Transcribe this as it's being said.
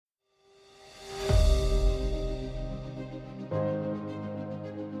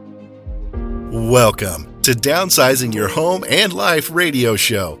Welcome to Downsizing Your Home and Life radio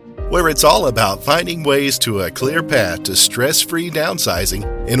show, where it's all about finding ways to a clear path to stress-free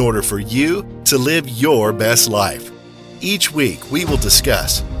downsizing in order for you to live your best life. Each week, we will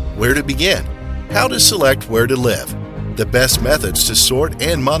discuss where to begin, how to select where to live, the best methods to sort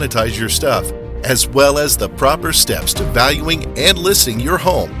and monetize your stuff, as well as the proper steps to valuing and listing your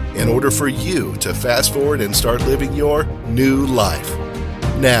home in order for you to fast forward and start living your new life.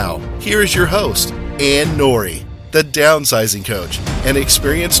 Now, here is your host, Nouri, the downsizing coach, an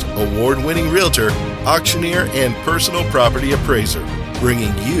experienced award-winning realtor, auctioneer, and personal property appraiser,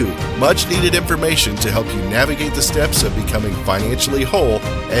 bringing you much-needed information to help you navigate the steps of becoming financially whole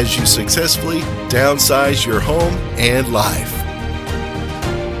as you successfully downsize your home and life.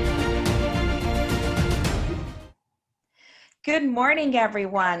 Good morning,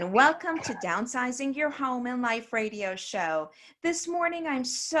 everyone. Welcome to Downsizing Your Home and Life radio show. This morning, I'm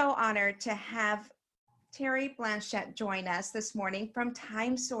so honored to have Terri Blanchette join us this morning from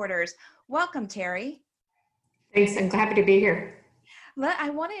Time Sorters. Welcome, Terri. Thanks. I'm happy to be here. I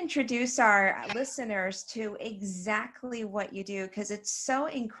want to introduce our listeners to exactly what you do because it's so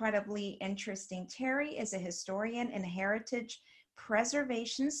incredibly interesting. Terri is a historian and heritage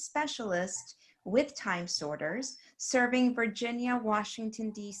preservation specialist with Time Sorters, serving Virginia,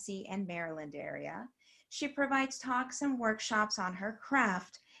 Washington, D.C., and Maryland area. She provides talks and workshops on her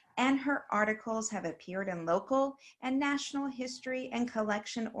craft, and her articles have appeared in local and national history and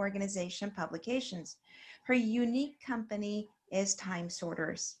collection organization publications. Her unique company is Time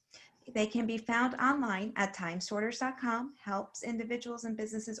Sorters. They can be found online at timesorters.com, helps individuals and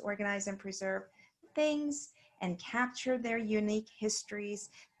businesses organize and preserve things and capture their unique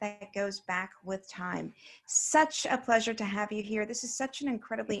histories that goes back with time. Such a pleasure to have you here. This is such an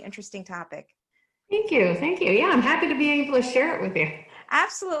incredibly interesting topic. Thank you. Yeah, I'm happy to be able to share it with you.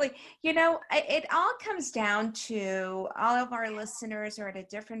 Absolutely. You know, it all comes down to all of our listeners are at a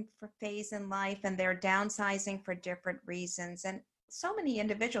different phase in life and they're downsizing for different reasons. And so many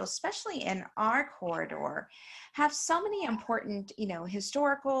individuals, especially in our corridor, have so many important,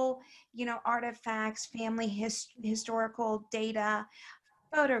 historical, artifacts, family historical data,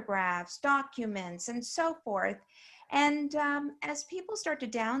 photographs, documents, and so forth. And as people start to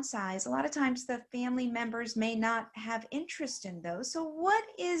downsize, a lot of times the family members may not have interest in those. So what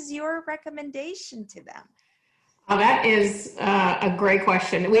is your recommendation to them? Oh, that is a great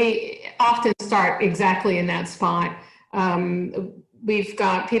question. We often start exactly in that spot. We've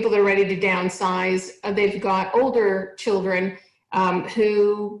got people that are ready to downsize. They've got older children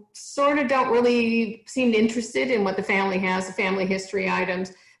who sort of don't really seem interested in what the family has, the family history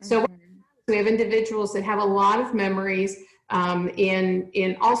items. So we have individuals that have a lot of memories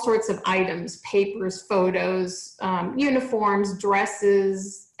in all sorts of items, papers, photos, uniforms,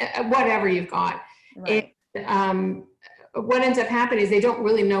 dresses, whatever you've got. Right. And, what ends up happening is they don't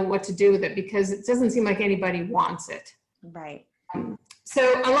really know what to do with it because it doesn't seem like anybody wants it. Right.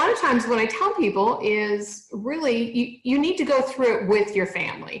 So a lot of times what I tell people is really you need to go through it with your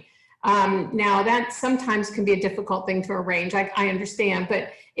family. Now that sometimes can be a difficult thing to arrange. I understand, but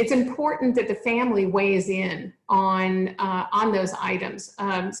it's important that the family weighs in on those items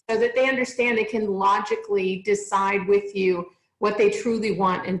so that they understand they can logically decide with you what they truly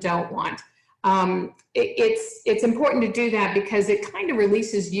want and don't want. It's important to do that because it kind of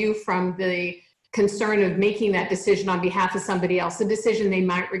releases you from the concern of making that decision on behalf of somebody else, a decision they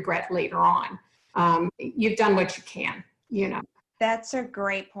might regret later on. You've done what you can, That's a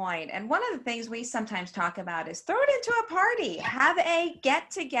great point. And one of the things we sometimes talk about is throw it into a party, have a get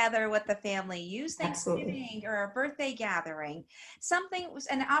together with the family, use Thanksgiving Absolutely. or a birthday gathering,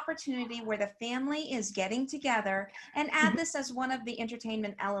 an opportunity where the family is getting together, and add this as one of the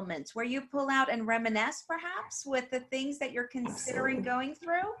entertainment elements where you pull out and reminisce perhaps with the things that you're considering going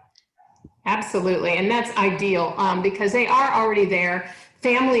through. Absolutely. And that's ideal because they are already there.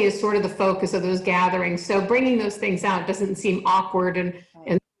 Family is sort of the focus of those gatherings. So bringing those things out doesn't seem awkward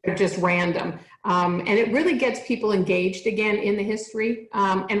and just random. And it really gets people engaged again in the history.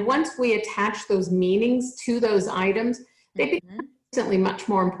 And once we attach those meanings to those items, they become instantly much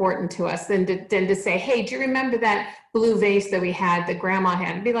more important to us than to say, hey, do you remember that blue vase that we had that grandma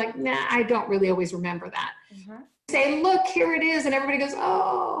had? And be like, nah, I don't really always remember that. Say, look, here it is. And everybody goes,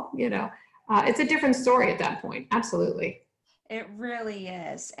 oh, it's a different story at that point. Absolutely. It really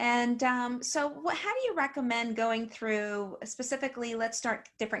is. And so how do you recommend going through specifically, let's start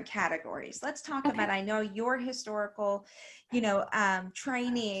different categories. Let's talk about, I know your historical,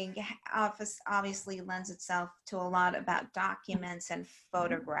 training office obviously lends itself to a lot about documents and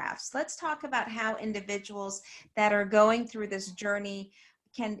photographs. Let's talk about how individuals that are going through this journey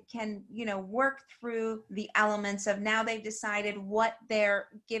work through the elements of now they've decided what they're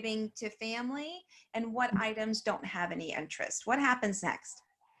giving to family and what items don't have any interest. What happens next?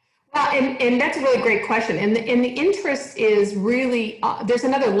 Well, and that's a really great question. And the interest is really, there's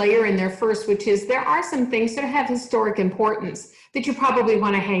another layer in there first, which is there are some things that have historic importance that you probably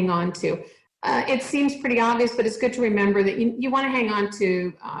want to hang on to. It seems pretty obvious, but it's good to remember that you want to hang on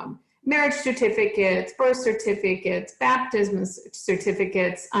to marriage certificates, birth certificates, baptism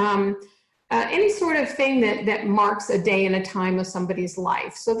certificates, any sort of thing that marks a day and a time of somebody's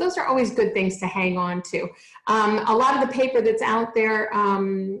life. So those are always good things to hang on to. A lot of the paper that's out there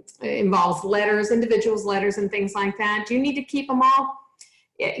involves letters, individuals' letters and things like that. Do you need to keep them all?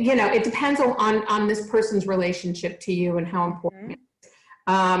 It depends on this person's relationship to you and how important it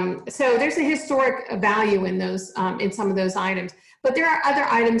is. So there's a historic value in those, in some of those items. But there are other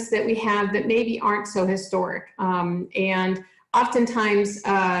items that we have that maybe aren't so historic. And oftentimes,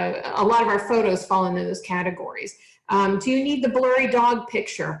 a lot of our photos fall into those categories. Do you need the blurry dog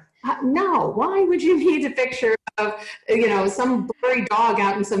picture? No. Why would you need a picture of, some blurry dog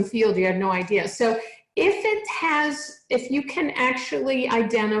out in some field? You have no idea. So if you can actually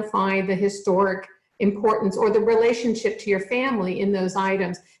identify the historic importance or the relationship to your family in those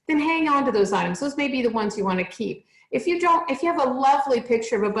items, then hang on to those items. Those may be the ones you want to keep. If you have a lovely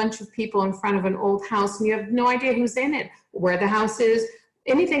picture of a bunch of people in front of an old house and you have no idea who's in it, where the house is,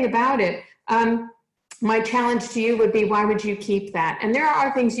 anything about it, my challenge to you would be, why would you keep that? And there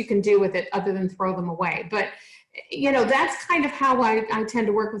are things you can do with it other than throw them away. But, that's kind of how I tend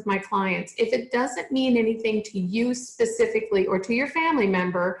to work with my clients. If it doesn't mean anything to you specifically or to your family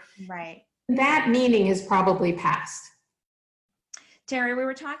member, right, that meaning is probably past. Terri, we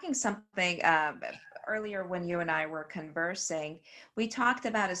were talking something earlier when you and I were conversing. We talked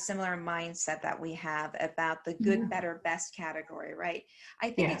about a similar mindset that we have about the good, better, best category, right? I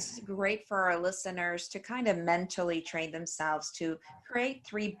think it's great for our listeners to kind of mentally train themselves to create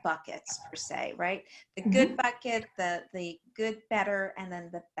 3 buckets per se, right? The good bucket, the good, better, and then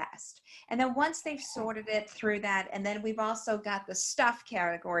the best. And then once they've sorted it through that, and then we've also got the stuff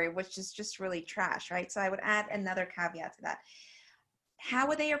category, which is just really trash, right? So I would add another caveat to that. How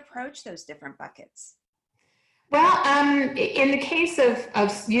would they approach those different buckets? Well, in the case of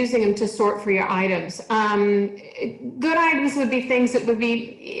using them to sort for your items, good items would be things that would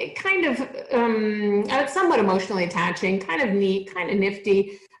be kind of somewhat emotionally attaching, kind of neat, kind of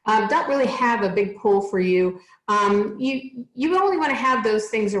nifty, don't really have a big pull for you. You only want to have those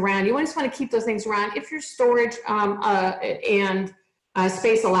things around. You just want to keep those things around if your storage and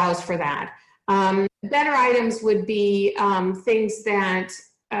space allows for that. Better items would be things that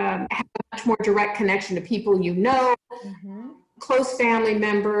have a much more direct connection to people close family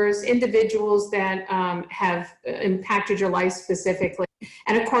members, individuals that have impacted your life specifically.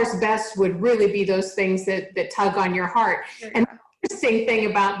 And of course, best would really be those things that tug on your heart. And the interesting thing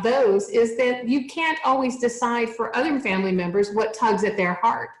about those is that you can't always decide for other family members what tugs at their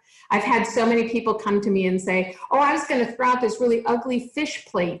heart. I've had so many people come to me and say, oh, I was going to throw out this really ugly fish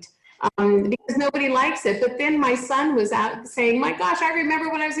plate because nobody likes it. But then my son was out saying, my gosh, I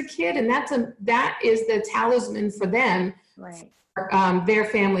remember when I was a kid. And that is the talisman for them, right, for their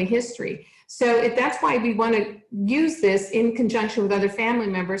family history. So that's why we want to use this in conjunction with other family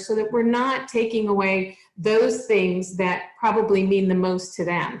members so that we're not taking away those things that probably mean the most to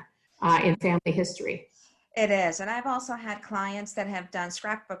them in family history. It is. And I've also had clients that have done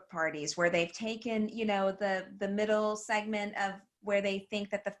scrapbook parties where they've taken, the middle segment of where they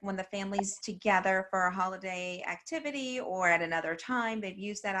think that when the family's together for a holiday activity or at another time, they've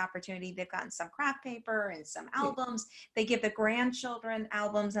used that opportunity. They've gotten some craft paper and some albums. They give the grandchildren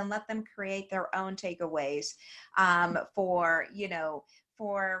albums and let them create their own takeaways for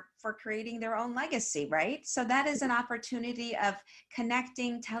creating their own legacy, right? So that is an opportunity of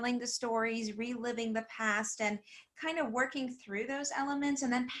connecting, telling the stories, reliving the past, and kind of working through those elements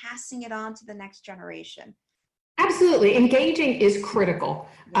and then passing it on to the next generation. Absolutely. Engaging is critical.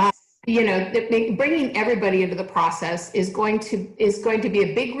 Yes. Bringing everybody into the process is going to be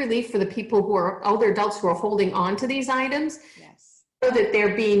a big relief for the people who are older adults who are holding on to these items. Yes. So that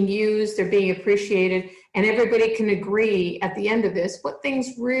they're being used, they're being appreciated, and everybody can agree at the end of this what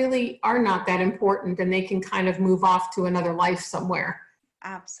things really are not that important, and they can kind of move off to another life somewhere.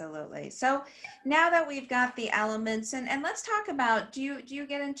 Absolutely. So now that we've got the elements, and let's talk about, do you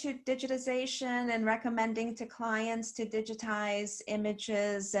get into digitization and recommending to clients to digitize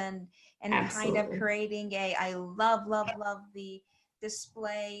images and Absolutely. kind of creating I love the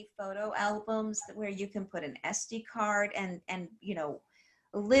display photo albums where you can put an SD card and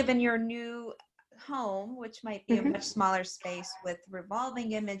live in your new home, which might be a much smaller space, with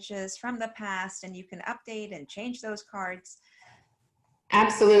revolving images from the past, and you can update and change those cards.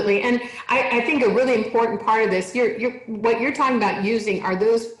 Absolutely. And I think a really important part of this, what you're talking about using are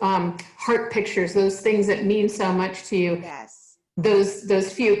those heart pictures, those things that mean so much to you. Yes.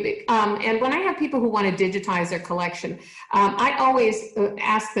 Those few. And when I have people who want to digitize their collection, I always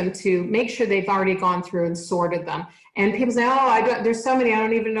ask them to make sure they've already gone through and sorted them. And people say, oh, there's so many, I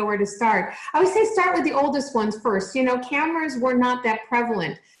don't even know where to start. I would say start with the oldest ones first. You know, cameras were not that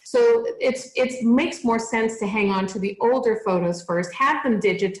prevalent. So it makes more sense to hang on to the older photos first, have them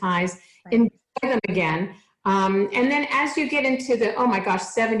digitized, enjoy them again. And then as you get into the, oh my gosh,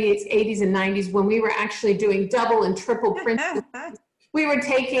 70s, 80s, and 90s, when we were actually doing double and triple prints, we were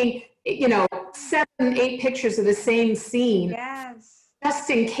taking, 7, 8 pictures of the same scene. Yes. Just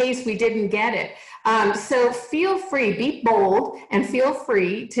in case we didn't get it. So feel free, be bold, and feel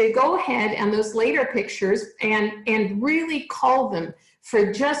free to go ahead on those later pictures and really call them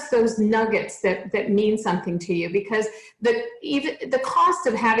for just those nuggets that mean something to you, because the cost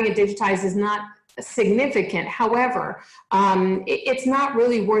of having it digitized is not significant. However, it's not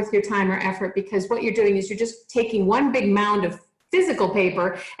really worth your time or effort, because what you're doing is you're just taking one big mound of physical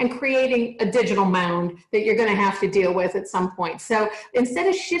paper and creating a digital mound that you're going to have to deal with at some point. So instead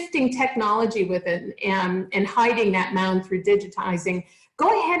of shifting technology with it and hiding that mound through digitizing,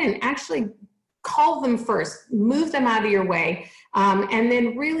 go ahead and actually call them first, move them out of your way, and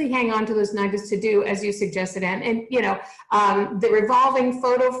then really hang on to those nuggets to do as you suggested. And the revolving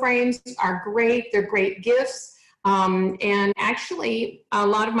photo frames are great. They're great gifts. And actually, a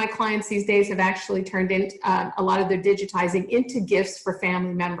lot of my clients these days have actually turned in a lot of their digitizing into gifts for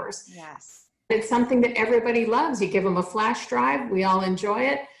family members. Yes. It's something that everybody loves. You give them a flash drive, we all enjoy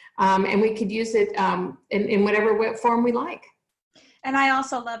it, and we could use it in whatever form we like. And I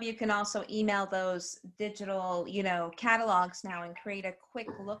also love, you can also email those digital, catalogs now and create a quick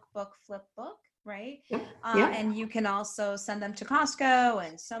lookbook, flip book, right? Yep. And you can also send them to Costco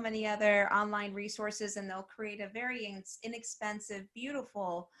and so many other online resources, and they'll create a very inexpensive,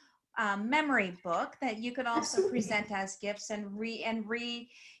 beautiful memory book that you could also present as gifts and relive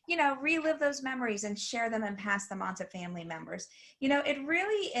those memories and share them and pass them on to family members. It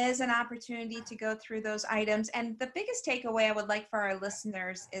really is an opportunity to go through those items. And the biggest takeaway I would like for our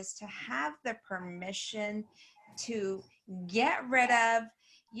listeners is to have the permission to get rid of,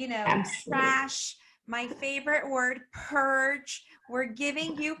 trash. My favorite word, purge. We're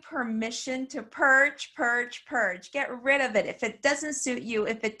giving you permission to purge. Get rid of it. If it doesn't suit you,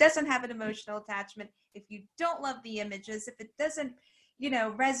 if it doesn't have an emotional attachment, if you don't love the images, if it doesn't,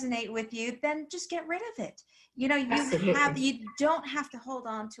 resonate with you, then just get rid of it. You don't have to hold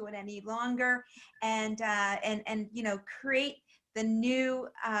on to it any longer, and create the new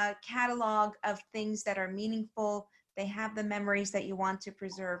catalog of things that are meaningful. They have the memories that you want to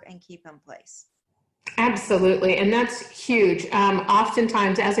preserve and keep in place. Absolutely. And that's huge.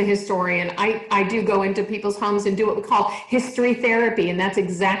 Oftentimes as a historian, I do go into people's homes and do what we call history therapy. And that's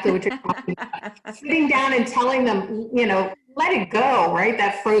exactly what you're talking about. Sitting down and telling them, let it go, right?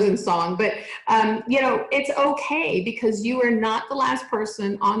 That Frozen song. But, it's okay, because you are not the last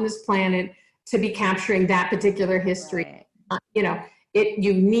person on this planet to be capturing that particular history. Right.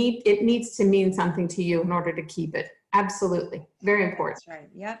 It needs to mean something to you in order to keep it. Absolutely. Very important. That's right.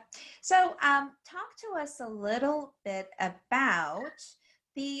 Yep. So talk to us a little bit about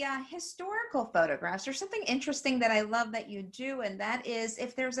the historical photographs. There's something interesting that I love that you do, and that is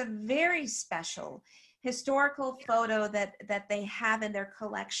if there's a very special historical photo that they have in their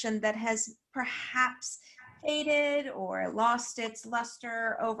collection that has perhaps faded or lost its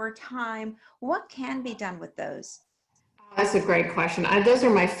luster over time, what can be done with those? That's a great question. Those are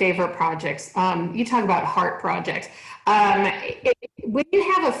my favorite projects. You talk about heart projects. When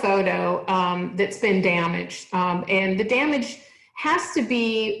you have a photo that's been damaged, and the damage has to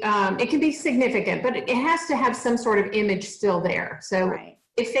be, it can be significant, but it has to have some sort of image still there. So right.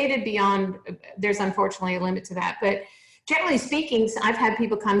 It faded beyond, there's unfortunately a limit to that. But generally speaking, I've had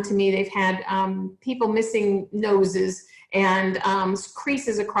people come to me, they've had people missing noses and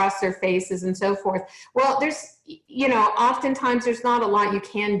creases across their faces and so forth. Well, there's, oftentimes there's not a lot you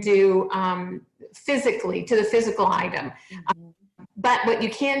can do physically to the physical item. Mm-hmm. But what you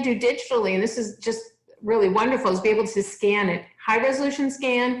can do digitally, and this is just really wonderful, is be able to scan it, high resolution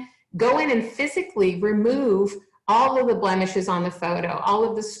scan, go in and physically remove all of the blemishes on the photo, all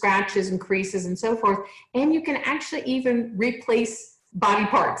of the scratches and creases and so forth. And you can actually even replace body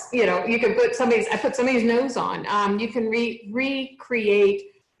parts. You can put I put somebody's nose on. You can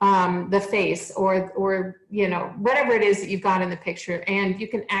recreate the face or whatever it is that you've got in the picture, and you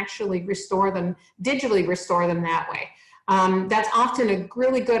can actually restore them, digitally restore them that way. That's often a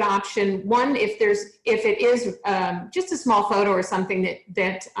really good option. One, if it is just a small photo or something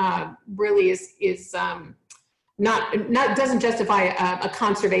that really is not doesn't justify a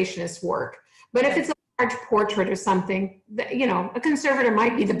conservationist work. But if it's a large portrait or something, a conservator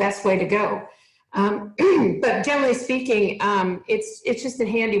might be the best way to go. But generally speaking, it's just a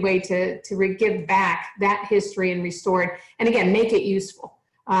handy way to give back that history and restore it, and again, make it useful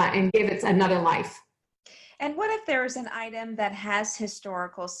and give it another life. And what if there's an item that has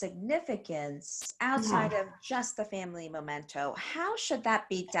historical significance outside of just the family memento? How should that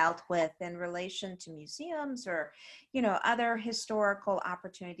be dealt with in relation to museums or, other historical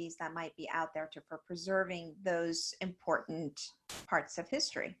opportunities that might be out there for preserving those important parts of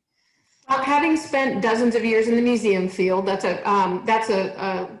history? Well, having spent dozens of years in the museum field, that's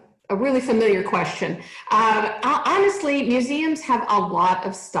a really familiar question. Honestly, museums have a lot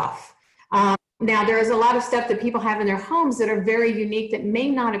of stuff. Now, there is a lot of stuff that people have in their homes that are very unique that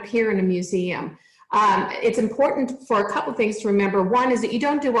may not appear in a museum. It's important for a couple things to remember. One is that you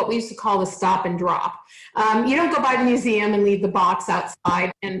don't do what we used to call a stop and drop. You don't go by the museum and leave the box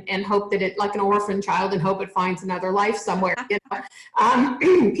outside and hope that like an orphan child, and hope it finds another life somewhere.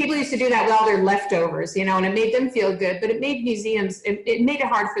 People used to do that with all their leftovers, and it made them feel good, but it made museums, it made it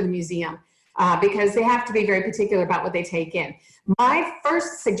hard for the museum because they have to be very particular about what they take in. My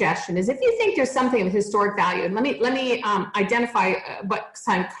first suggestion is, if you think there's something of historic value, and let me identify what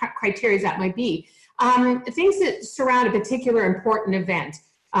kind of criteria that might be. Things that surround a particular important event,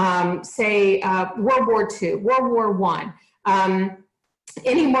 say World War II, World War I,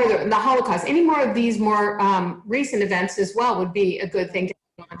 any more the Holocaust, any more of these more recent events as well would be a good thing to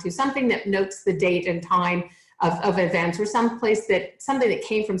hang on to. Something that notes the date and time of events, or something that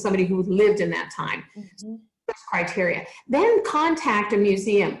came from somebody who lived in that time. Mm-hmm. Criteria. Then contact a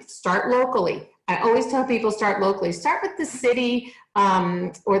museum. Start locally. I always tell people, start locally. Start with the city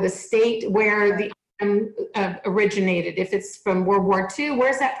or the state where the item originated. If it's from World War II,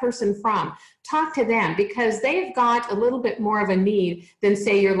 where's that person from? Talk to them, because they've got a little bit more of a need than,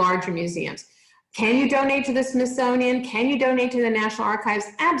 say, your larger museums. Can you donate to the Smithsonian? Can you donate to the National Archives?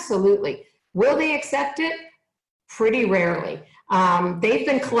 Absolutely. Will they accept it? Pretty rarely. They've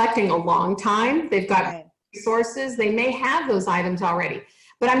been collecting a long time. They've got resources. They may have those items already,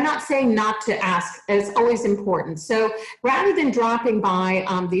 but I'm not saying not to ask. It's always important. So rather than dropping by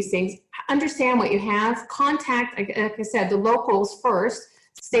these things, understand what you have, contact, like I said, the locals first,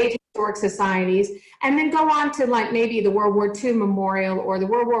 state historic societies, and then go on to like maybe the World War II Memorial or the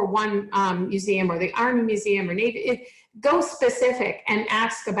World War I Museum or the Army Museum or Navy. Go specific and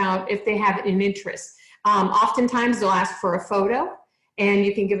ask about if they have an interest. Oftentimes they'll ask for a photo, and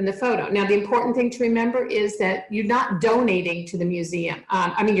you can give them the photo. Now, the important thing to remember is that you're not donating to the museum.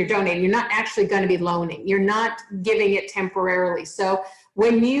 You're donating. You're not actually going to be loaning. You're not giving it temporarily. So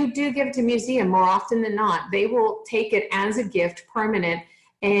when you do give it to a museum, more often than not, they will take it as a gift, permanent,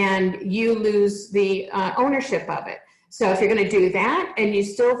 and you lose the ownership of it. So if you're going to do that and you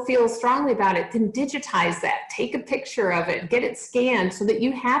still feel strongly about it, then digitize that. Take a picture of it, get it scanned so that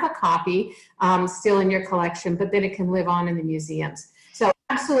you have a copy still in your collection, but then it can live on in the museums. So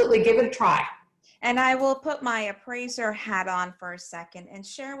absolutely give it a try. And I will put my appraiser hat on for a second and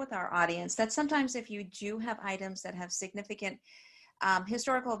share with our audience that sometimes if you do have items that have significant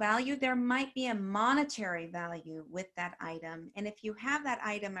historical value, there might be a monetary value with that item. And if you have that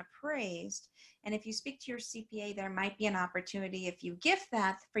item appraised, and if you speak to your CPA, there might be an opportunity, if you gift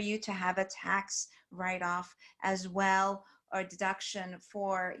that, for you to have a tax write-off as well, or deduction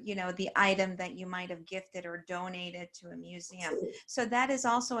for, the item that you might have gifted or donated to a museum. So that is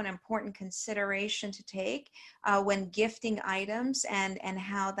also an important consideration to take when gifting items, and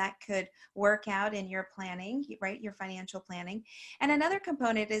how that could work out in your planning, right? Your financial planning. And another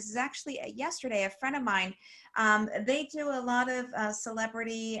component is actually yesterday, a friend of mine, they do a lot of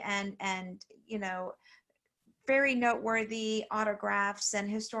celebrity and very noteworthy autographs and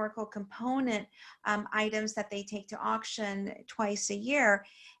historical component items that they take to auction twice a year.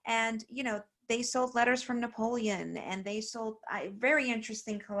 And, they sold letters from Napoleon, and they sold very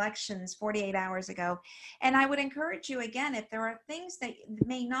interesting collections 48 hours ago. And I would encourage you, again, if there are things that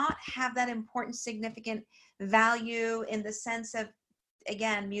may not have that important, significant value in the sense of,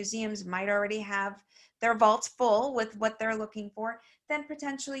 again, museums might already have their vaults full with what they're looking for, then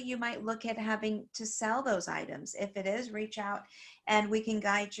potentially you might look at having to sell those items. If it is, reach out and we can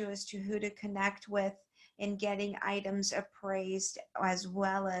guide you as to who to connect with in getting items appraised, as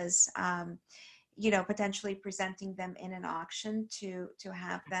well as, potentially presenting them in an auction to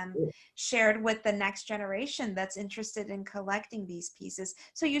have them shared with the next generation that's interested in collecting these pieces.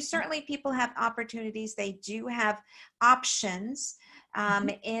 So people have opportunities. They do have options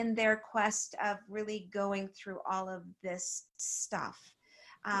in their quest of really going through all of this stuff.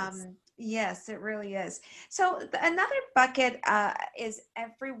 Yes, it really is. So another bucket is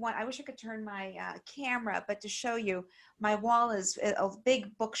everyone. I wish I could turn my camera, but to show you, my wall is a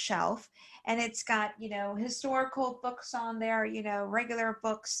big bookshelf, and it's got, historical books on there, regular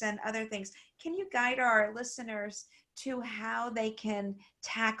books and other things. Can you guide our listeners to how they can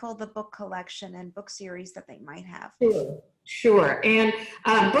tackle the book collection and book series that they might have? Sure. And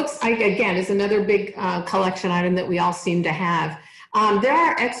books, again, is another big collection item that we all seem to have. There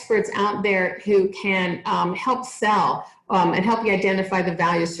are experts out there who can help sell and help you identify the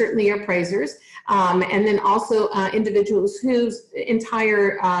value, certainly your appraisers, and then also individuals whose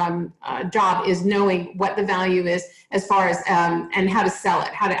entire job is knowing what the value is as far as and how to sell it,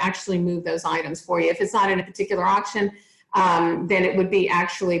 how to actually move those items for you. If it's not in a particular auction, then it would be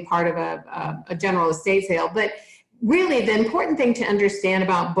actually part of a general estate sale. But really, the important thing to understand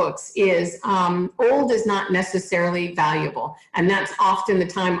about books is old is not necessarily valuable. And that's often the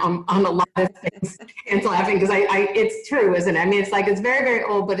time on a lot of things. And laughing because it's true, isn't it? I mean, it's very, very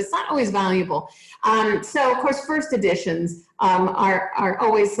old, but it's not always valuable. So, of course, first editions are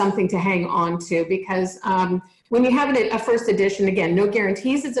always something to hang on to because when you have a first edition, again, no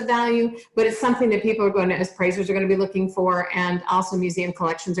guarantees it's a value, but it's something that people are going to, as appraisers are going to be looking for, and also museum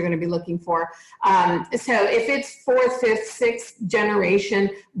collections are going to be looking for. So if it's fourth, fifth, sixth generation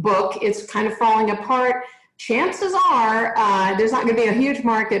book, it's kind of falling apart, chances are there's not going to be a huge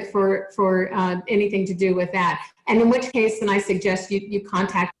market for anything to do with that. And in which case, then I suggest you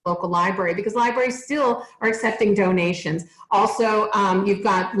contact the local library, because libraries still are accepting donations. Also, you've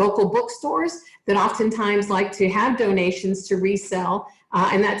got local bookstores that oftentimes like to have donations to resell,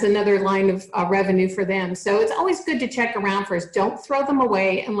 and that's another line of revenue for them. So it's always good to check around first. Don't throw them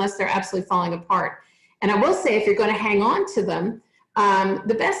away unless they're absolutely falling apart. And I will say, if you're going to hang on to them,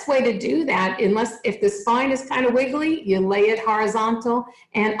 the best way to do that, if the spine is kind of wiggly, you lay it horizontal,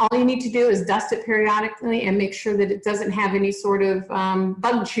 and all you need to do is dust it periodically and make sure that it doesn't have any sort of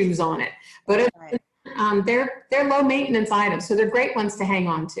bug chews on it. But they're low maintenance items, so they're great ones to hang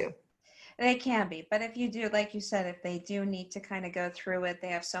on to. They can be, but if you do, like you said, if they do need to kind of go through it, they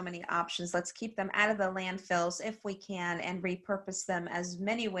have so many options. Let's keep them out of the landfills if we can, and repurpose them as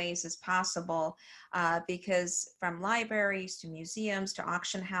many ways as possible, because from libraries to museums to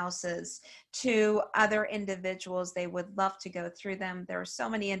auction houses to other individuals, they would love to go through them. There are so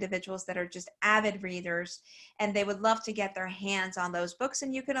many individuals that are just avid readers, and they would love to get their hands on those books.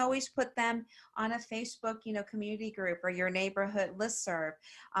 And you can always put them on a Facebook, community group or your neighborhood listserv.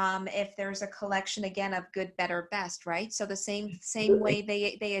 If there's a collection, again, of good, better, best, right? So the same way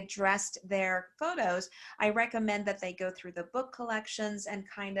they addressed their photos, I recommend that they go through the book collections and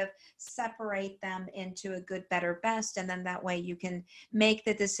kind of separate them into a good, better, best. And then that way you can make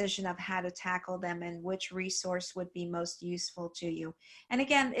the decision of how to tackle them and which resource would be most useful to you. And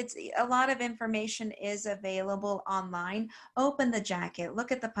again, it's a lot of information is available online. Open the jacket,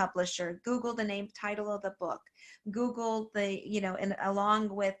 look at the publisher, Google the name, title of the book, Google the, and along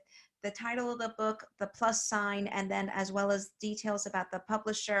with the title of the book, the plus sign, and then as well as details about the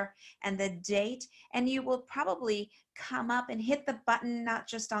publisher and the date. And you will probably come up and hit the button, not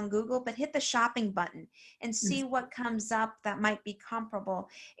just on Google, but hit the shopping button and see what comes up that might be comparable.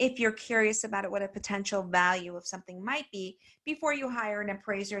 If you're curious about it, what a potential value of something might be before you hire an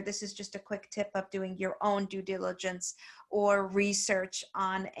appraiser. This is just a quick tip of doing your own due diligence or research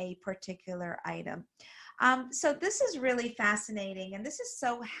on a particular item. So this is really fascinating, and this is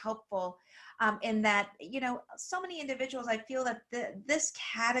so helpful in that, so many individuals, I feel that this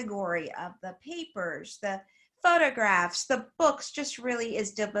category of the papers, the photographs, the books just really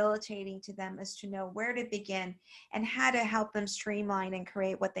is debilitating to them as to know where to begin and how to help them streamline and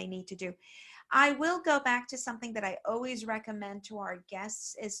create what they need to do. I will go back to something that I always recommend to our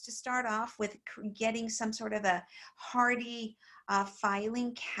guests is to start off with getting some sort of a hardy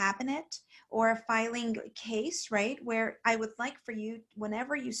filing cabinet or a filing case, right? Where I would like for you,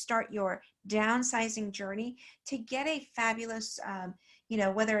 whenever you start your downsizing journey, to get a fabulous,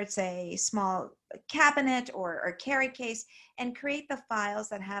 whether it's a small cabinet or carry case, and create the files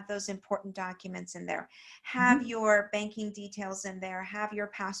that have those important documents in there. Have your banking details in there, have your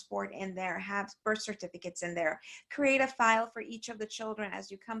passport in there, have birth certificates in there. Create a file for each of the children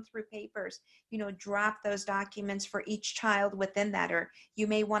as you come through papers, drop those documents for each child within that, or you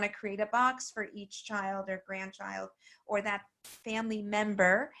may want to create a box for each child or grandchild or that family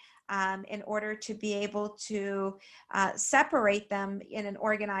member in order to be able to separate them in an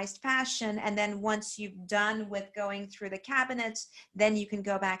organized fashion. And then once you've done with going through the cabinets, then you can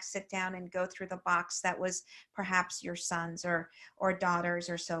go back, sit down, and go through the box that was perhaps your son's or daughter's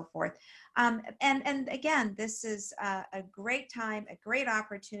or so forth. And again, this is a great time, a great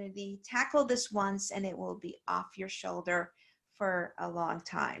opportunity. Tackle this once and it will be off your shoulder for a long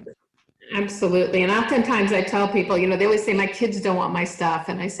time. Absolutely. And oftentimes I tell people, they always say, my kids don't want my stuff.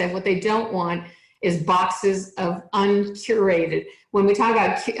 And I said, what they don't want is boxes of uncurated. When we talk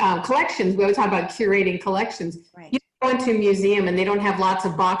about collections, we always talk about curating collections. Right. You go into a museum and they don't have lots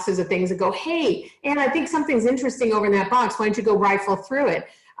of boxes of things that go, hey, and I think something's interesting over in that box. Why don't you go rifle through it?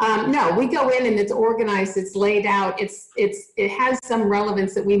 No, we go in and it's organized, it's laid out, it has some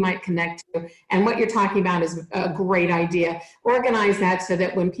relevance that we might connect to. And what you're talking about is a great idea. Organize that so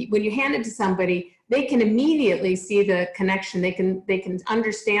that when you hand it to somebody, they can immediately see the connection. They can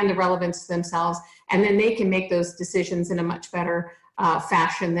understand the relevance to themselves, and then they can make those decisions in a much better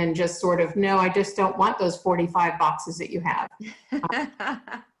fashion than just sort of, no, I just don't want those 45 boxes that you have.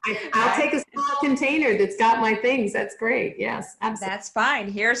 I'll take a small container that's got my things. That's great. Yes, absolutely. That's fine.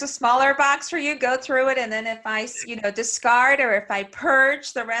 Here's a smaller box for you. Go through it. And then if I, discard or if I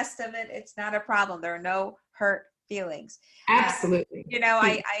purge the rest of it, it's not a problem. There are no hurt feelings. Absolutely.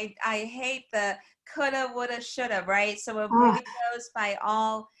 I hate the coulda, woulda, shoulda, right? So avoid those by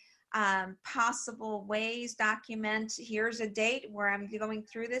all possible ways. Document, here's a date where I'm going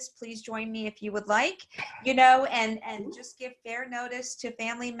through this. Please join me if you would like, and just give fair notice to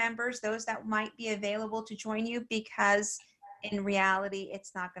family members, those that might be available to join you, because in reality,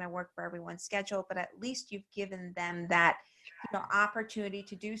 it's not going to work for everyone's schedule, but at least you've given them that opportunity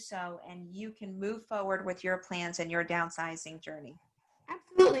to do so, and you can move forward with your plans and your downsizing journey.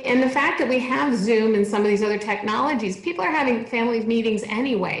 Absolutely. And the fact that we have Zoom and some of these other technologies, people are having family meetings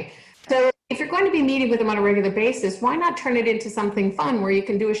anyway. So if you're going to be meeting with them on a regular basis, why not turn it into something fun where you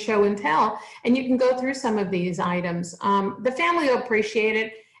can do a show and tell and you can go through some of these items. The family will appreciate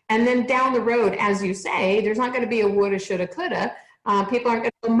it. And then down the road, as you say, there's not going to be a woulda, shoulda, coulda. People aren't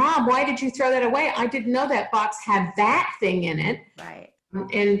going to go, Mom, why did you throw that away? I didn't know that box had that thing in it. Right.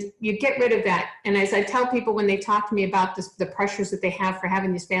 And you get rid of that. And as I tell people when they talk to me about this, the pressures that they have for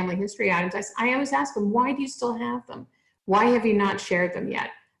having these family history items, I always ask them, why do you still have them? Why have you not shared them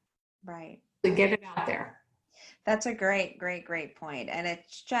yet? Right. To get it out there. That's a great point. And it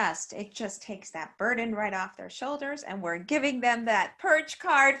just takes that burden right off their shoulders, and we're giving them that purge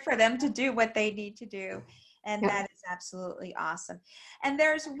card for them to do what they need to do. And that is absolutely awesome. And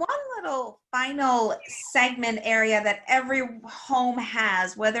there's one little final segment area that every home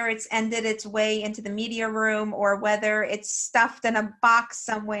has, whether it's ended its way into the media room or whether it's stuffed in a box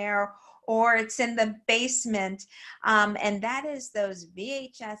somewhere or it's in the basement. And that is those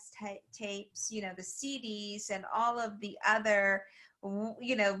VHS tapes, the CDs and all of the other,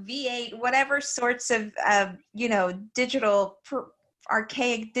 V8, whatever sorts of, digital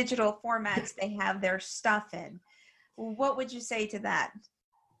archaic digital formats they have their stuff in. What would you say to that?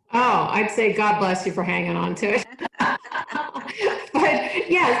 Oh, I'd say God bless you for hanging on to it. But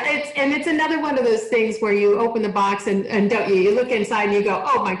yes, it's another one of those things where you open the box and don't you look inside and you go,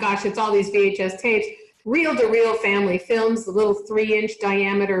 oh my gosh, it's all these VHS tapes, reel-to-reel family films, the little 3-inch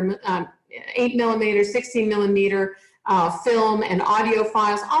diameter, 8mm, 16mm film and audio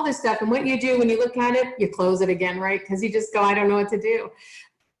files, all this stuff. And what you do when you look at it, you close it again, right? Because you just go, I don't know what to do.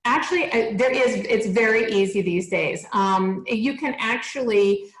 Actually, it's very easy these days. You can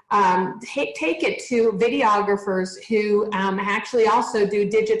actually take it to videographers who actually also do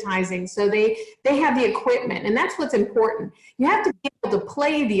digitizing. So they have the equipment, and that's what's important. You have to be able to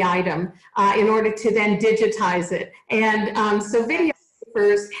play the item in order to then digitize it. And so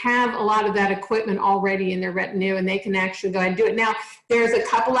videographers have a lot of that equipment already in their retinue, and they can actually go ahead and do it. Now, there's a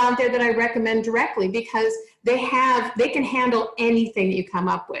couple out there that I recommend directly because they can handle anything that you come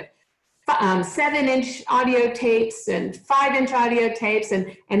up with. 7-inch audio tapes and 5-inch audio tapes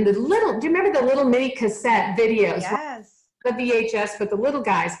and the little, do you remember the little mini cassette videos? Yes. The VHS, but the little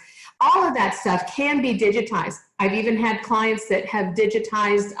guys, all of that stuff can be digitized. I've even had clients that have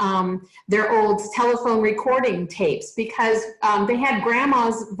digitized their old telephone recording tapes because they had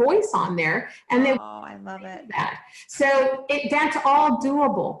grandma's voice on there, and they I love it. That. So that's all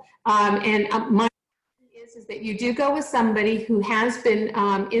doable. My is that you do go with somebody who has been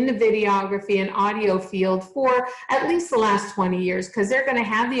in the videography and audio field for at least the last 20 years, because they're going to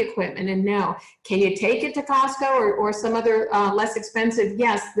have the equipment and know, can you take it to Costco or some other less expensive?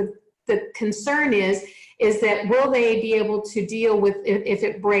 Yes, the concern is is that will they be able to deal with it if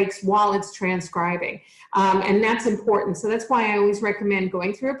it breaks while it's transcribing? And that's important. So that's why I always recommend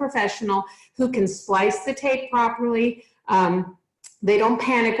going through a professional who can splice the tape properly. They don't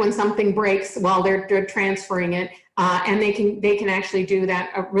panic when something breaks while they're transferring it, and they can actually do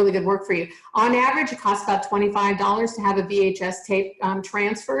that really good work for you. On average, it costs about $25 to have a VHS tape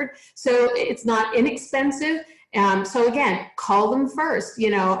transferred, so it's not inexpensive. So again, call them first.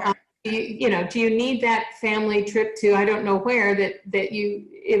 Do you need that family trip to I don't know where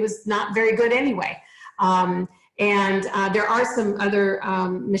it was not very good anyway. And there are some other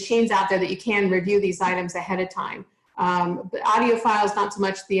machines out there that you can review these items ahead of time. But audio files, not so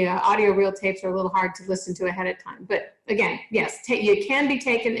much. The audio reel tapes are a little hard to listen to ahead of time. But again, yes, you can be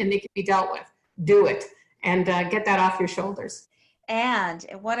taken and they can be dealt with. Do it and get that off your shoulders. And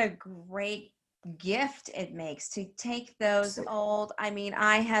what a great gift it makes to take those old,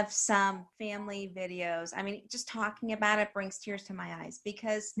 I have some family videos. Just talking about it brings tears to my eyes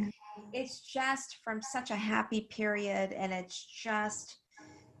because it's just from such a happy period. And it's just,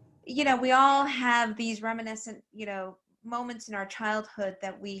 we all have these reminiscent, moments in our childhood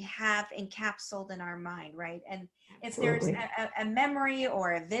that we have encapsulated in our mind, right? And if there's a memory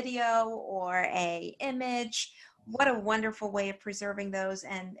or a video or a image, what a wonderful way of preserving those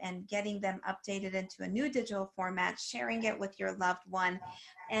and getting them updated into a new digital format, sharing it with your loved one.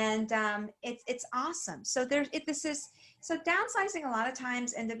 And it's awesome. So downsizing, a lot of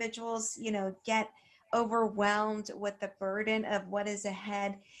times individuals, get overwhelmed with the burden of what is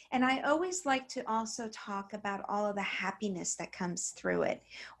ahead. And I always like to also talk about all of the happiness that comes through it,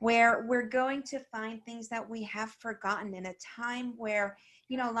 where we're going to find things that we have forgotten in a time where,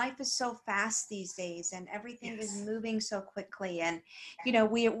 life is so fast these days and everything is moving so quickly. And,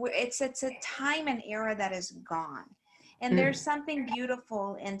 it's a time and era that is gone. And there's something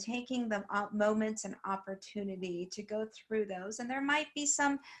beautiful in taking the moments and opportunity to go through those. And there might be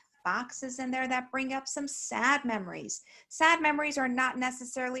some boxes in there that bring up some sad memories. Sad memories are not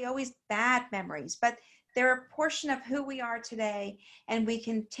necessarily always bad memories, but they're a portion of who we are today. And we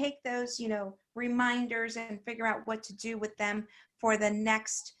can take those, reminders and figure out what to do with them for the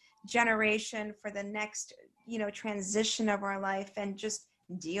next generation, for the next, transition of our life, and just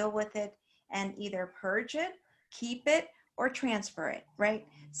deal with it and either purge it, keep it, or transfer it, right?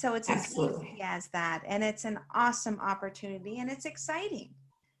 So it's as easy as that. And it's an awesome opportunity and it's exciting.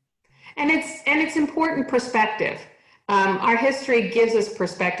 And it's important perspective. Our history gives us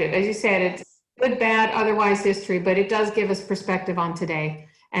perspective. As you said, it's good, bad, otherwise history, but it does give us perspective on today,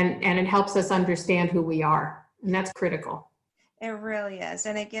 and it helps us understand who we are, and that's critical. It really is,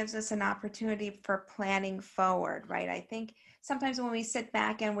 and it gives us an opportunity for planning forward, right? I think sometimes when we sit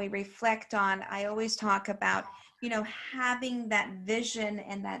back and we reflect on, I always talk about, having that vision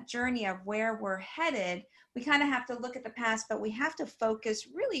and that journey of where we're headed. We kind of have to look at the past, but we have to focus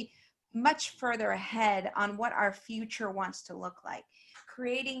really much further ahead on what our future wants to look like.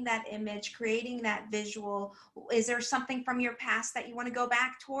 Creating that image, creating that visual. Is there something from your past that you want to go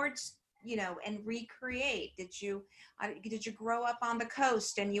back towards, and recreate? Did you grow up on the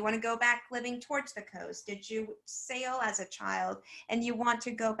coast and you want to go back living towards the coast? Did you sail as a child and you want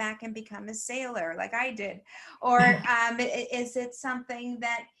to go back and become a sailor like I did? Or is it something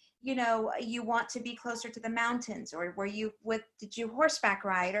that you want to be closer to the mountains, or did you horseback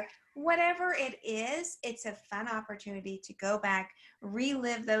ride, or whatever it is? It's a fun opportunity to go back,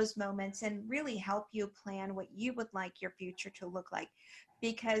 relive those moments, and really help you plan what you would like your future to look like,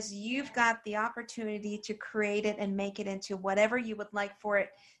 because you've got the opportunity to create it and make it into whatever you would like for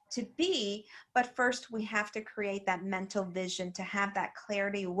it to be. But first we have to create that mental vision to have that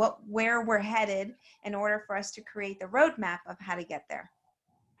clarity, where we're headed, in order for us to create the roadmap of how to get there.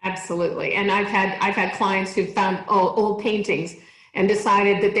 Absolutely. And I've had clients who found old paintings and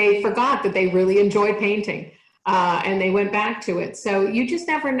decided that they forgot that they really enjoyed painting, and they went back to it. So you just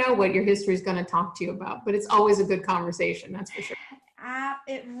never know what your history is going to talk to you about, but it's always a good conversation, that's for sure.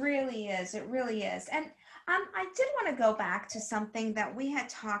 It really is. It really is. And I did want to go back to something that we had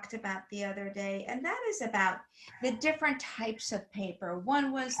talked about the other day, and that is about the different types of paper.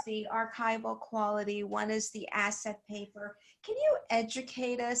 One was the archival quality, one is the asset paper. Can you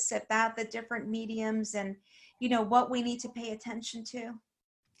educate us about the different mediums and, what we need to pay attention to?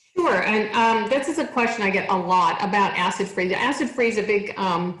 Sure, and this is a question I get a lot about acid-free. Acid-free is a big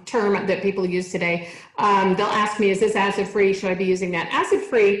term that people use today. They'll ask me, is this acid-free? Should I be using that?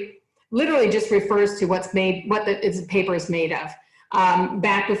 Acid-free literally just refers to what the paper is made of.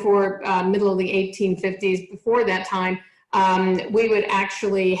 Back before middle of the 1850s, before that time, we would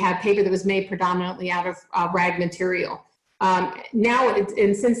actually have paper that was made predominantly out of rag material. Now,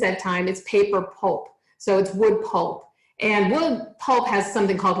 and since that time, it's paper pulp. So it's wood pulp. And wood pulp has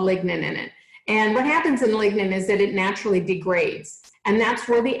something called lignin in it. And what happens in lignin is that it naturally degrades. And that's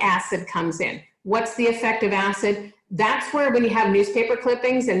where the acid comes in. What's the effect of acid? That's where when you have newspaper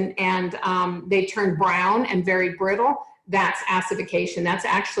clippings and they turn brown and very brittle, that's acidification. That's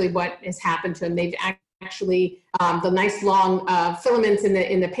actually what has happened to them. They've actually, the nice long filaments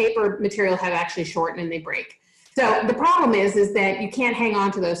in the paper material have actually shortened and they break. So the problem is that you can't hang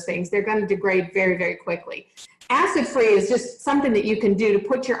on to those things. They're going to degrade very, very quickly. Acid-free is just something that you can do to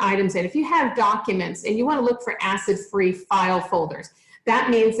put your items in. If you have documents and you want to look for acid-free file folders, that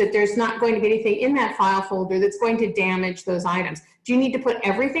means that there's not going to be anything in that file folder that's going to damage those items. Do you need to put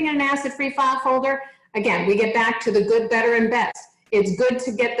everything in an acid-free file folder? Again, we get back to the good, better, and best. It's good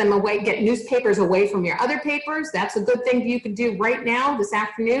to get them away, get newspapers away from your other papers. That's a good thing you can do right now, this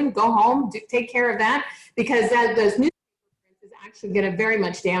afternoon. Go home, take care of that, because those newspaper prints is actually going to very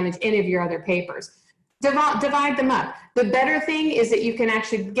much damage any of your other papers. Divide them up. The better thing is that you can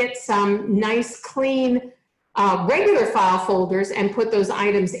actually get some nice, clean, regular file folders and put those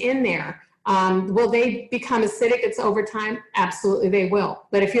items in there. Will they become acidic over time? Absolutely, they will.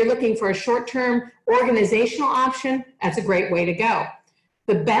 But if you're looking for a short-term organizational option, that's a great way to go.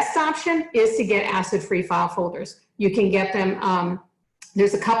 The best option is to get acid-free file folders. You can get them,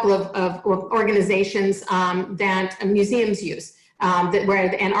 there's a couple of organizations that museums use.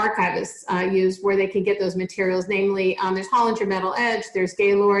 And archivists use, where they can get those materials, namely there's Hollinger Metal Edge, there's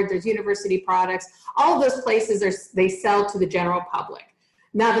Gaylord, there's University Products. All of those places, they sell to the general public.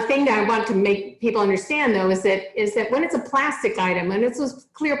 Now, the thing that I want to make people understand, though, is that when it's a plastic item, and it's those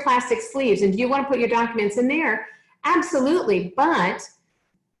clear plastic sleeves, and do you want to put your documents in there? Absolutely, but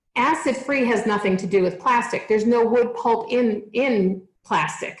acid-free has nothing to do with plastic. There's no wood pulp in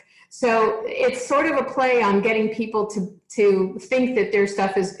plastic. So it's sort of a play on getting people to think that their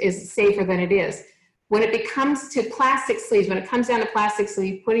stuff is safer than it is. When it becomes to plastic sleeves, when it comes down to plastic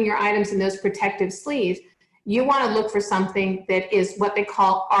sleeve, putting your items in those protective sleeves, you want to look for something that is what they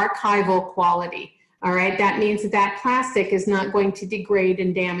call archival quality. All right, that means that plastic is not going to degrade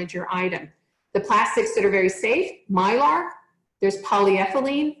and damage your item. The plastics that are very safe, Mylar, there's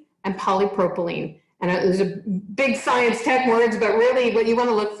polyethylene and polypropylene. And those are big science tech words, but really what you want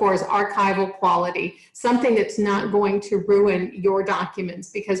to look for is archival quality, something that's not going to ruin your documents,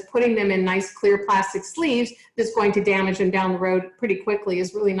 because putting them in nice clear plastic sleeves that's going to damage them down the road pretty quickly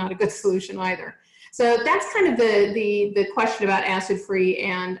is really not a good solution either. So that's kind of the question about acid-free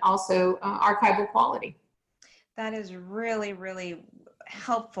and also archival quality. That is really, really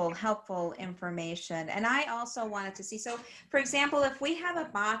helpful information. And I also wanted to see, so for example, if we have a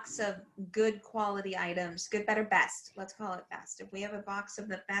box of good quality items, good, better, best, let's call it best. If we have a box of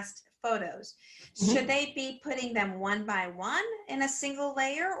the best photos, should they be putting them one by one in a single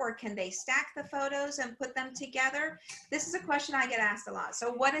layer, or can they stack the photos and put them together? This is a question I get asked a lot.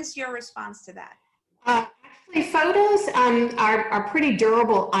 So what is your response to that? Actually, photos are pretty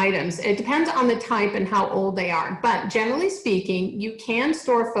durable items. It depends on the type and how old they are. But generally speaking, you can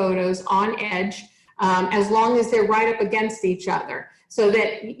store photos on edge as long as they're right up against each other, so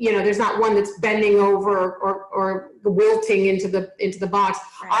that there's not one that's bending over or wilting into the box.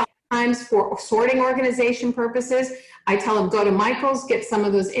 Right. Oftentimes, for sorting organization purposes, I tell them go to Michael's, get some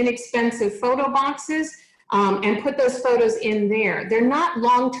of those inexpensive photo boxes. And put those photos in there. They're not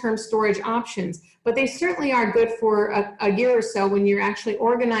long-term storage options, but they certainly are good for a year or so when you're actually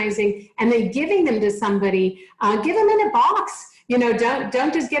organizing and then giving them to somebody. Give them in a box.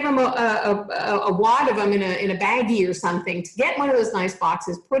 Don't just give them a wad of them in a baggie or something. To get one of those nice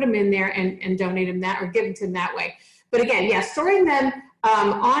boxes, put them in there and donate them that, or give them to them that way. But again, yeah, storing them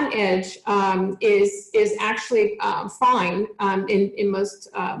on edge is actually fine in most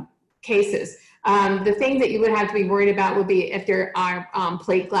cases. The thing that you would have to be worried about would be if there are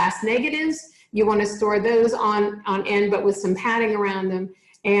plate glass negatives. You want to store those on end, but with some padding around them.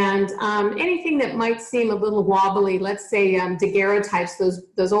 And anything that might seem a little wobbly, let's say daguerreotypes,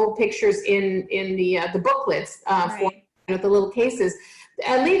 those old pictures in the booklets for the little cases.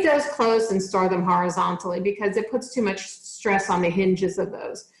 Leave those closed and store them horizontally, because it puts too much stress on the hinges of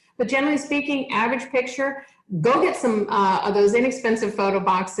those. But generally speaking, average picture, go get some of those inexpensive photo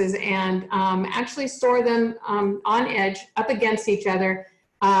boxes and actually store them on edge up against each other,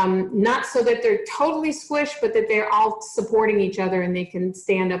 not so that they're totally squished, but that they're all supporting each other and they can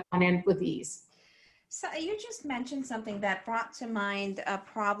stand up on end with ease. So you just mentioned something that brought to mind a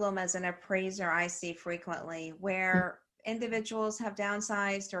problem as an appraiser I see frequently, where individuals have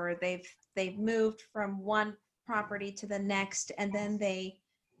downsized, or they've moved from one property to the next, and then they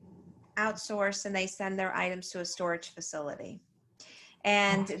outsource and they send their items to a storage facility.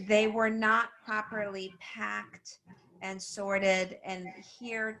 and they were not properly packed and sorted. And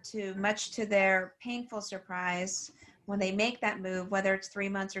here, to much to their painful surprise, when they make that move, whether it's 3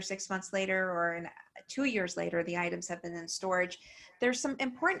 months or 6 months later or 2 years later, the items have been in storage. There's some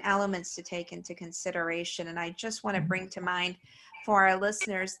important elements to take into consideration, and I just want to bring to mind for our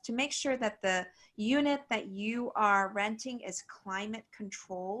listeners to make sure that the unit that you are renting is climate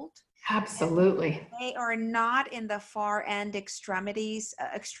controlled. Absolutely. They are not in the far end extremes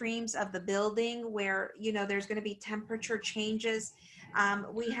of the building where, there's going to be temperature changes.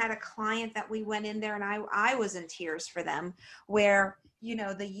 We had a client that we went in there, and I was in tears for them, where,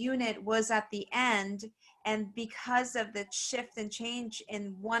 the unit was at the end, and because of the shift and change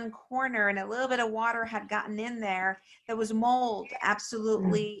in one corner and a little bit of water had gotten in there, there was mold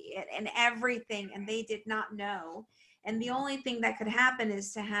absolutely in everything, and they did not know. And the only thing that could happen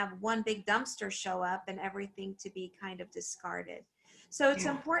is to have one big dumpster show up and everything to be kind of discarded. So it's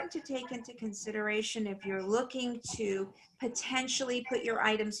important to take into consideration if you're looking to potentially put your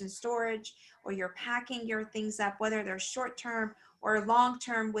items in storage, or you're packing your things up, whether they're short-term or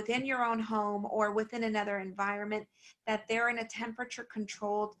long-term within your own home or within another environment, that they're in a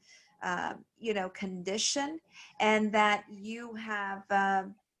temperature-controlled, condition, and that you have,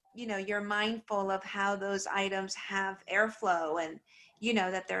 you're mindful of how those items have airflow, and,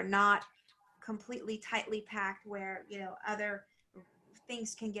 that they're not completely tightly packed where, other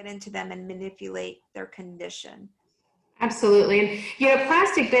things can get into them and manipulate their condition. Absolutely. And,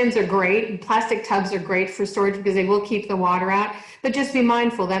 plastic bins are great. Plastic tubs are great for storage because they will keep the water out. But just be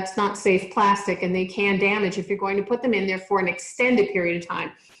mindful, that's not safe plastic, and they can damage if you're going to put them in there for an extended period of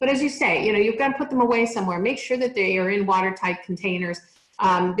time. But as you say, you've got to put them away somewhere. Make sure that they are in watertight containers,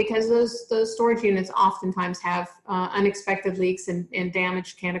 because those storage units oftentimes have unexpected leaks, and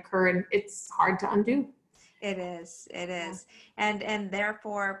damage can occur, and it's hard to undo. It is. And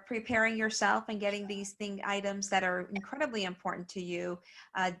therefore, preparing yourself and getting these items that are incredibly important to you,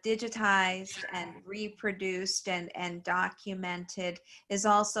 digitized and reproduced and documented, is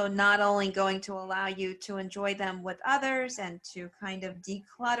also not only going to allow you to enjoy them with others and to kind of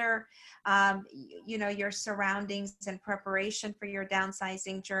declutter, your surroundings in preparation for your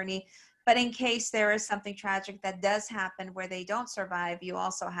downsizing journey. But in case there is something tragic that does happen where they don't survive, you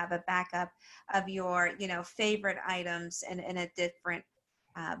also have a backup of your, favorite items in a different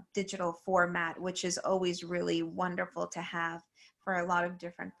digital format, which is always really wonderful to have for a lot of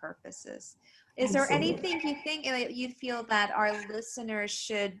different purposes. Is there anything you feel that our listeners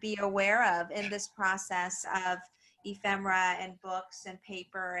should be aware of in this process of ephemera and books and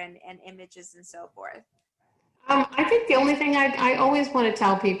paper and images and so forth? I think the only thing I always want to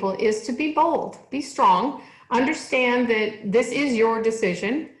tell people is to be bold, be strong, understand that this is your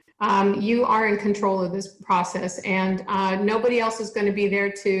decision. You are in control of this process, and nobody else is going to be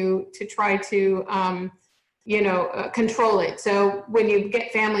there to try to, control it. So when you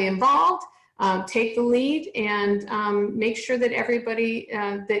get family involved, take the lead, and make sure that everybody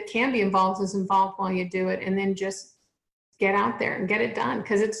that can be involved is involved while you do it, and then just get out there and get it done,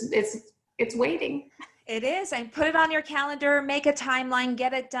 because it's waiting. It is, and put it on your calendar, make a timeline,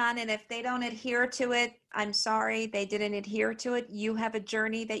 get it done. And if they don't adhere to it, I'm sorry, they didn't adhere to it. You have a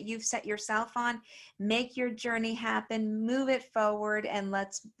journey that you've set yourself on. Make your journey happen, move it forward, and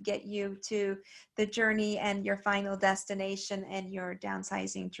let's get you to the journey and your final destination and your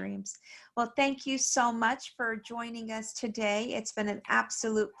downsizing dreams. Well, thank you so much for joining us today. It's been an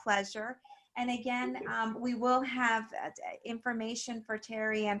absolute pleasure. And again, we will have information for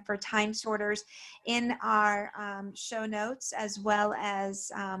Terri and for Time Sorters in our show notes, as well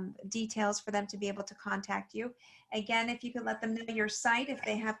as details for them to be able to contact you. Again, if you could let them know your site, if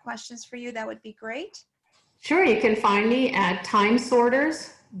they have questions for you, that would be great. Sure, you can find me at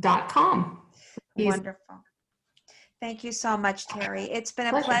timesorters.com. Wonderful. Thank you so much, Terri. It's been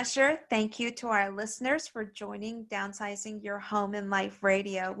a pleasure. Thank you to our listeners for joining Downsizing Your Home and Life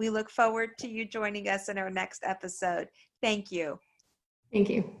Radio. We look forward to you joining us in our next episode. Thank you. Thank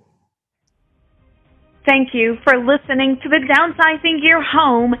you. Thank you for listening to the Downsizing Your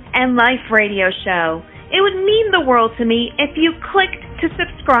Home and Life Radio show. It would mean the world to me if you clicked to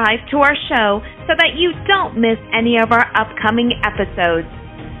subscribe to our show so that you don't miss any of our upcoming episodes.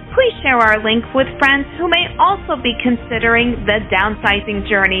 Please share our link with friends who may also be considering the downsizing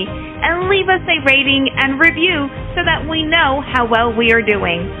journey, and leave us a rating and review so that we know how well we are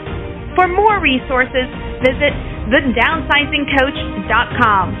doing. For more resources, visit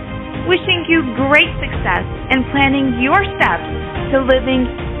thedownsizingcoach.com. Wishing you great success in planning your steps to living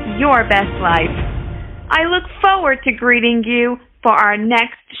your best life. I look forward to greeting you for our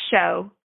next show.